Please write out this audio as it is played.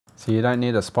So you don't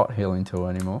need a spot healing tool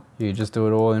anymore. You just do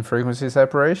it all in frequency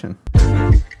separation.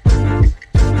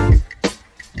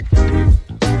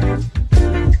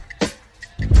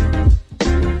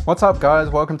 What's up guys,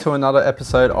 welcome to another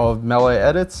episode of Mello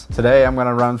Edits. Today I'm going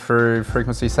to run through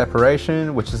frequency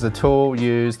separation, which is a tool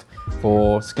used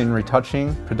for skin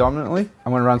retouching predominantly.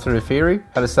 I'm going to run through the theory,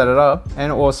 how to set it up,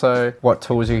 and also what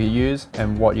tools you can use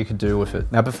and what you can do with it.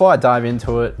 Now before I dive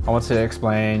into it, I want to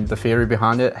explain the theory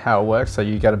behind it, how it works, so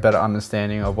you get a better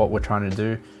understanding of what we're trying to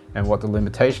do and what the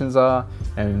limitations are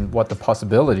and what the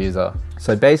possibilities are.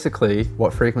 So basically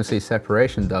what frequency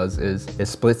separation does is it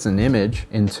splits an image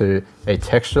into a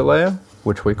texture layer,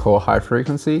 which we call high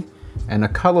frequency, and a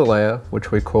color layer,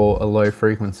 which we call a low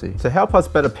frequency. To help us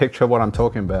better picture what I'm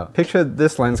talking about, picture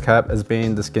this lens cap as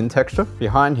being the skin texture,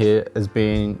 behind here as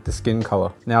being the skin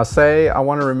color. Now say I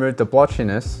want to remove the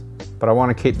blotchiness, but I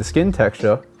want to keep the skin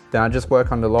texture, then I just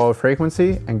work on the lower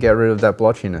frequency and get rid of that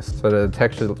blotchiness so that the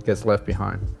texture gets left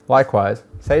behind. Likewise,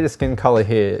 say the skin color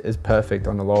here is perfect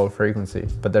on the lower frequency,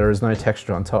 but there is no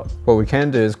texture on top. What we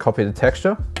can do is copy the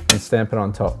texture and stamp it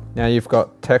on top. Now you've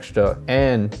got texture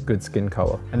and good skin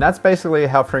color. And that's basically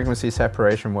how frequency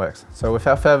separation works. So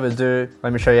without further ado,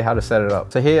 let me show you how to set it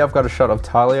up. So here I've got a shot of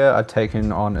Talia I've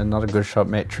taken on another good shot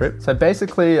mate trip. So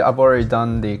basically I've already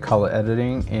done the color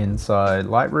editing inside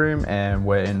Lightroom and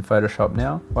we're in Photoshop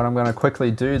now. What I'm gonna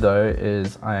quickly do though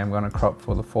is I am gonna crop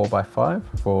for the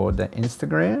 4x5 for the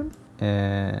Instagram.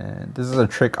 And this is a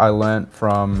trick I learned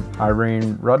from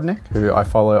Irene Rudnyk, who I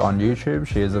follow on YouTube.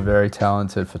 She is a very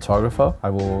talented photographer. I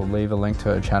will leave a link to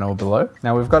her channel below.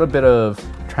 Now we've got a bit of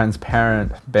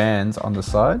transparent bands on the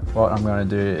side. What I'm going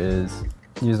to do is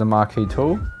use the marquee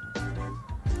tool,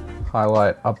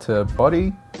 highlight up to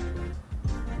body,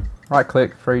 right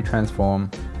click, free transform,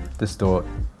 distort,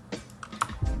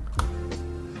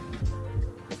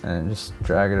 and just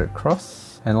drag it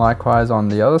across. And likewise on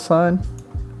the other side,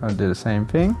 I'll do the same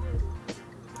thing.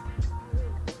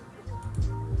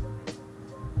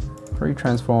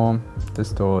 Retransform,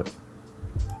 distort,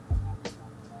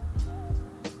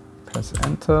 press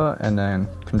enter, and then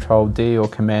Control D or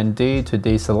Command D to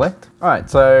deselect.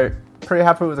 Alright, so pretty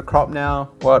happy with the crop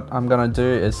now. What I'm gonna do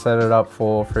is set it up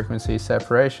for frequency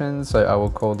separation. So I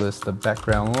will call this the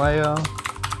background layer.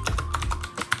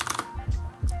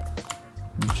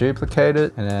 Duplicate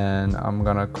it, and then I'm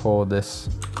gonna call this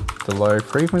the low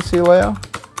frequency layer,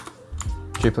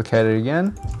 duplicate it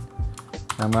again.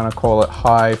 I'm going to call it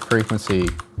high frequency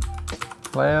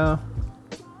layer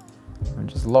and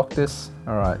just lock this.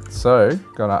 Alright, so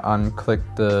gotta unclick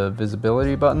the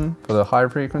visibility button for the high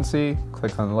frequency,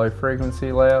 click on the low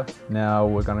frequency layer. Now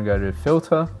we're going to go to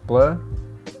filter, blur.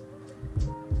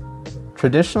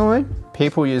 Traditionally,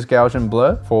 people use Gaussian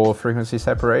blur for frequency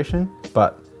separation,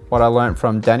 but what I learned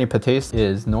from Batista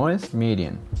is noise,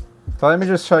 median. So let me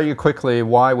just show you quickly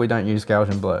why we don't use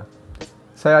Gaussian blur.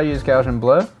 Say I use Gaussian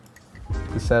blur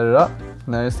to set it up.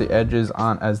 Notice the edges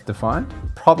aren't as defined.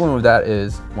 Problem with that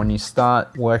is when you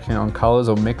start working on colors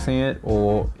or mixing it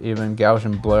or even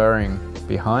Gaussian blurring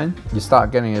behind, you start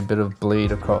getting a bit of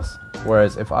bleed across.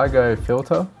 Whereas if I go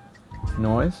filter,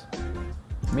 noise,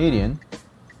 median,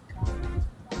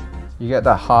 you get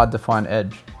that hard defined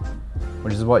edge,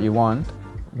 which is what you want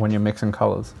when you're mixing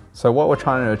colors. So what we're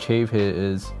trying to achieve here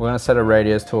is we're going to set a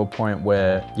radius to a point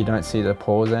where you don't see the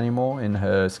pores anymore in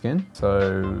her skin.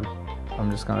 So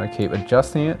I'm just going to keep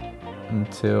adjusting it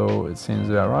until it seems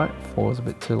about right. 4 is a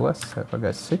bit too less. So if I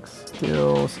go 6,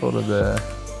 still sort of there.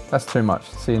 That's too much.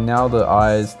 See, now the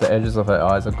eyes, the edges of her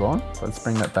eyes are gone. So let's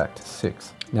bring that back to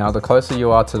 6. Now, the closer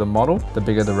you are to the model, the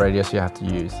bigger the radius you have to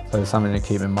use. So it's something to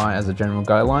keep in mind as a general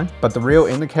guideline. But the real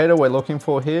indicator we're looking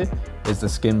for here is the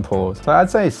skin pores. So I'd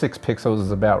say 6 pixels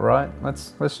is about right.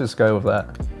 Let's just go with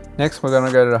that. Next, we're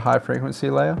gonna go to the high frequency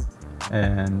layer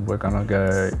and we're gonna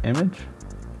go image,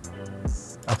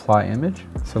 apply image,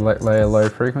 select layer low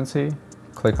frequency,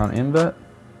 click on invert,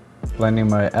 blending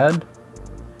mode add,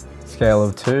 scale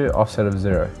of 2, offset of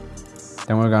 0.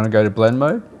 Then we're gonna go to blend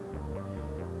mode,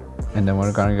 and then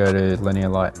we're going to go to linear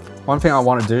light. One thing I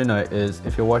want to do note is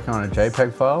if you're working on a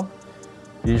JPEG file,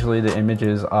 usually the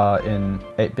images are in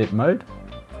 8-bit mode.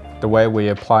 The way we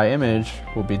apply image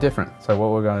will be different. So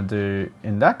what we're going to do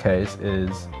in that case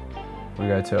is we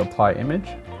go to apply image.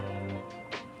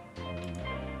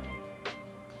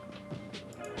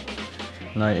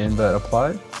 No invert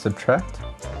applied, subtract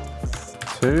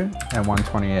 2 and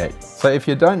 128. So if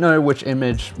you don't know which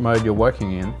image mode you're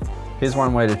working in, here's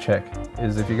one way to check.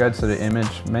 Is if you go to the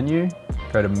image menu,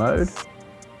 go to mode,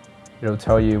 it'll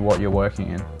tell you what you're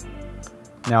working in.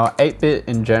 Now 8-bit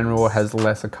in general has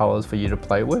lesser colors for you to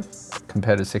play with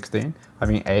compared to 16. I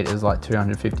mean 8 is like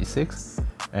 256,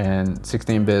 and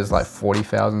 16-bit is like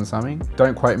 40,000 something.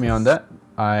 Don't quote me on that.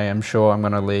 I am sure I'm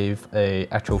gonna leave a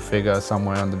actual figure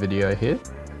somewhere on the video here.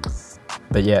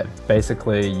 But yeah,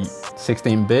 basically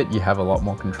 16-bit, you have a lot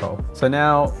more control. So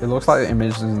now it looks like the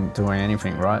image isn't doing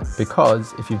anything, right?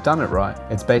 Because if you've done it right,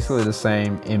 it's basically the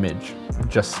same image,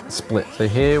 just split. So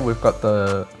here we've got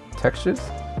the textures,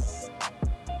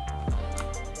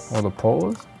 all the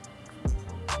pores.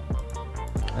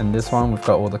 And this one, we've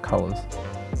got all the colors.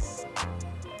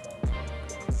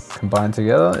 Combined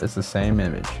together, it's the same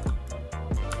image.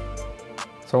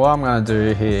 So what I'm gonna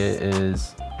do here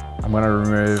is I'm gonna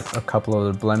remove a couple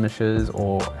of the blemishes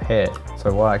or hair.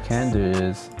 So what I can do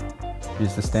is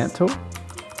use the stamp tool,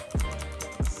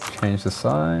 change the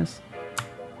size,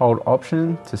 hold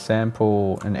Option to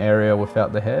sample an area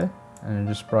without the hair, and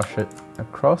just brush it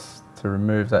across to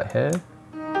remove that hair.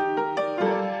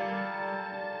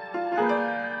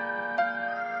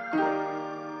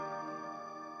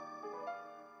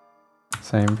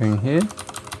 Same thing here.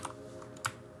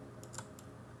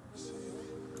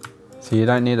 So you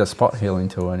don't need a spot healing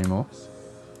tool anymore.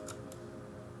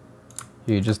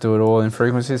 You just do it all in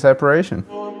frequency separation.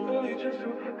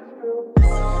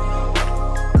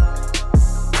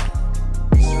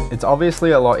 It's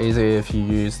obviously a lot easier if you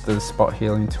use the spot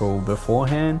healing tool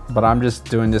beforehand, but I'm just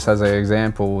doing this as an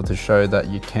example to show that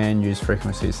you can use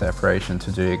frequency separation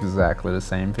to do exactly the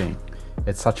same thing.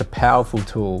 It's such a powerful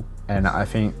tool, and I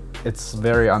think it's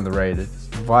very underrated.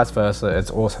 Vice versa, it's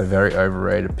also very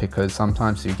overrated because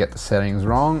sometimes you get the settings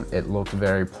wrong, it looks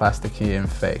very plasticky and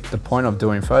fake. The point of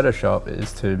doing Photoshop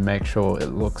is to make sure it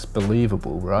looks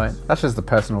believable, right? That's just a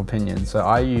personal opinion. So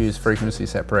I use frequency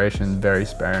separation very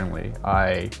sparingly.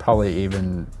 I probably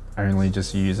even only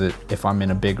just use it if I'm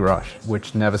in a big rush,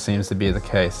 which never seems to be the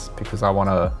case because I want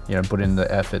to, put in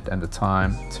the effort and the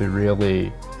time to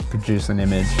really produce an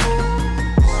image.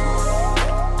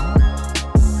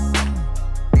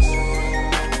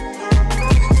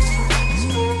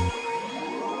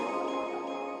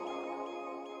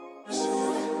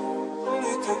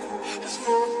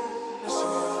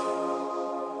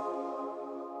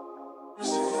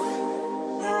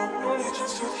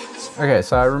 Okay,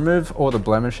 so I remove all the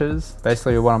blemishes.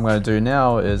 Basically what I'm going to do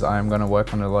now is I'm going to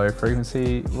work on the low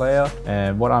frequency layer,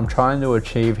 and what I'm trying to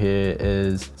achieve here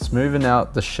is smoothing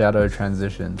out the shadow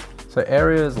transitions. So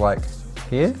areas like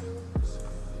here,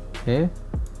 here,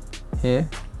 here,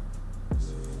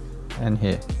 and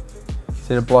here.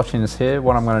 See the blotchiness here?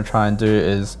 What I'm going to try and do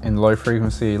is in low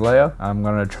frequency layer, I'm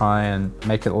going to try and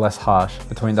make it less harsh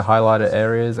between the highlighted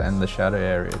areas and the shadow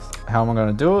areas. How I'm going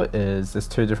to do it is there's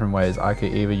two different ways. I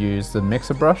could either use the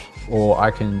mixer brush or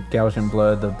I can Gaussian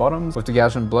blur the bottoms. With the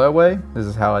Gaussian blur way, this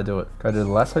is how I do it. Go to the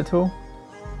lasso tool.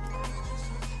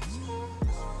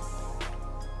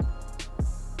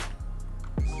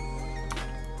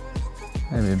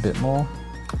 Maybe a bit more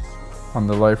on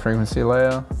the low frequency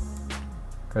layer.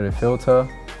 Go to filter,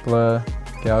 blur,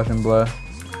 Gaussian blur.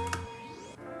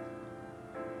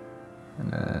 And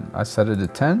then I set it to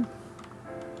 10.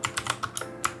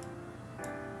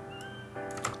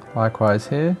 Likewise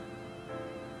here.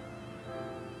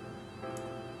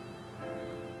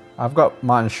 I've got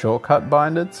mine shortcut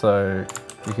binded, so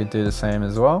you could do the same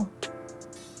as well.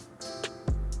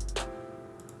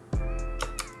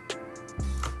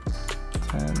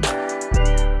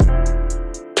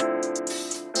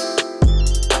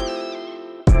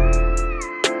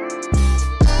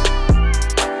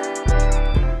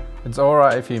 It's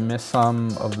alright if you miss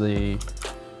some of the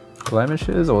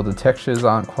blemishes or the textures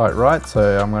aren't quite right,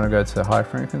 so I'm going to go to high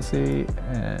frequency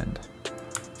and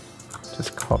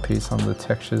just copy some of the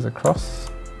textures across.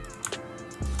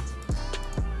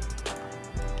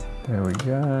 There we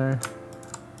go.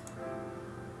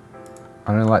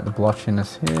 I don't like the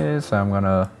blotchiness here, so I'm going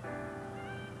to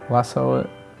lasso it.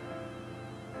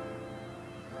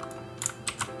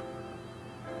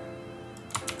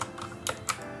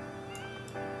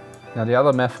 Now the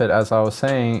other method, as I was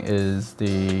saying, is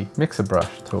the mixer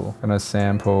brush tool. I'm going to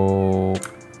sample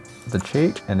the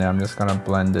cheek and then I'm just going to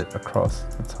blend it across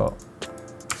the top.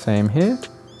 Same here,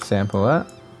 sample that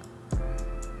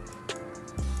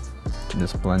and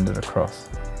just blend it across.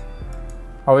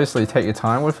 Obviously take your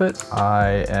time with it.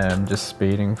 I am just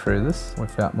speeding through this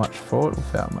without much thought,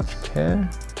 without much care.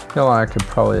 I feel like I could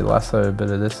probably lasso a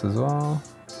bit of this as well.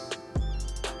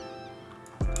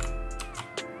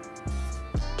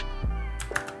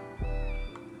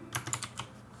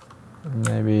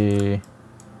 Maybe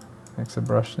mixer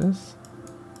brush this.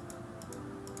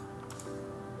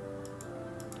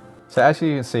 So as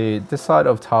you can see, this side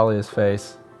of Talia's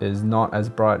face is not as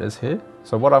bright as here.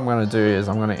 So what I'm going to do is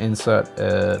I'm going to insert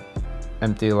an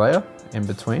empty layer in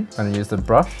between. I'm gonna use the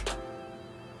brush.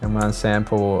 I'm gonna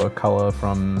sample a color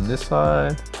from this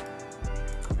side.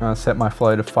 I'm gonna set my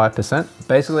flow to 5%.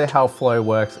 Basically how flow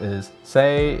works is,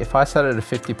 say if I set it to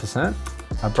 50%,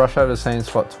 I brush over the same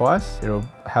spot twice, it'll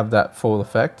have that full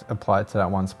effect applied to that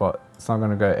one spot. It's not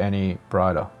gonna go any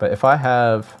brighter. But if I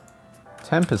have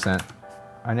 10%,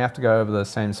 I only have to go over the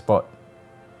same spot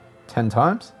 10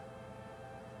 times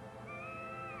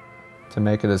to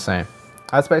make it the same.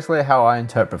 That's basically how I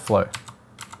interpret flow.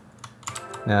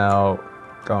 Now,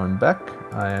 going back,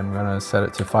 I am gonna set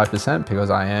it to 5% because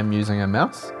I am using a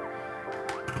mouse.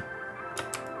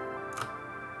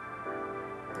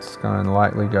 Just gonna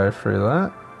lightly go through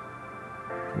that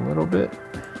a little bit.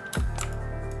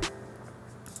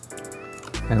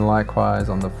 And likewise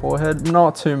on the forehead,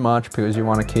 not too much because you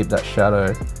want to keep that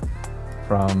shadow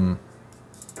from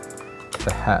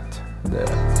the hat there.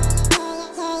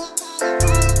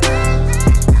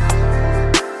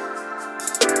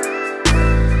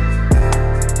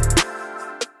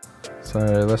 So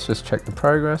let's just check the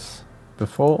progress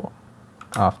before,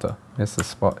 after. Here's the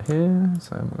spot here,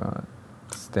 so I'm gonna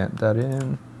stamp that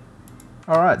in.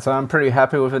 All right, so I'm pretty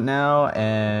happy with it now,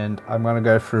 and I'm gonna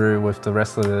go through with the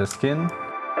rest of the skin.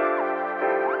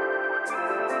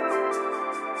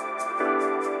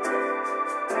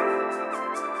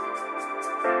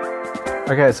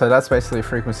 Okay, so that's basically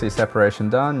frequency separation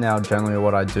done. Now generally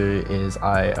what I do is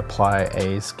I apply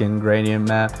a skin gradient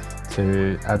matte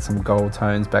to add some gold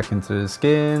tones back into the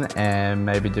skin and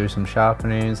maybe do some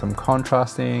sharpening, some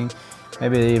contrasting,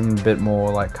 maybe even a bit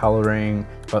more like coloring.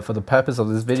 But for the purpose of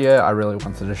this video, I really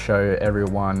wanted to show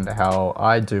everyone how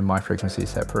I do my frequency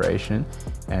separation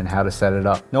and how to set it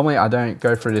up. Normally I don't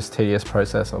go through this tedious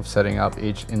process of setting up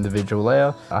each individual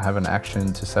layer. I have an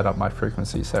action to set up my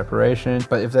frequency separation.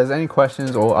 But if there's any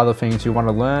questions or other things you want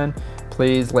to learn,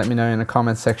 please let me know in the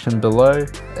comment section below.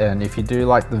 And if you do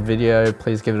like the video,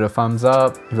 please give it a thumbs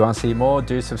up. If you want to see more,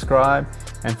 do subscribe.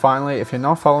 And finally, if you're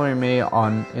not following me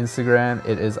on Instagram,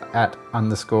 it is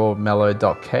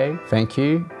 @_mello.k. Thank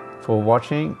you for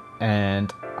watching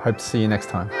and hope to see you next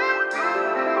time.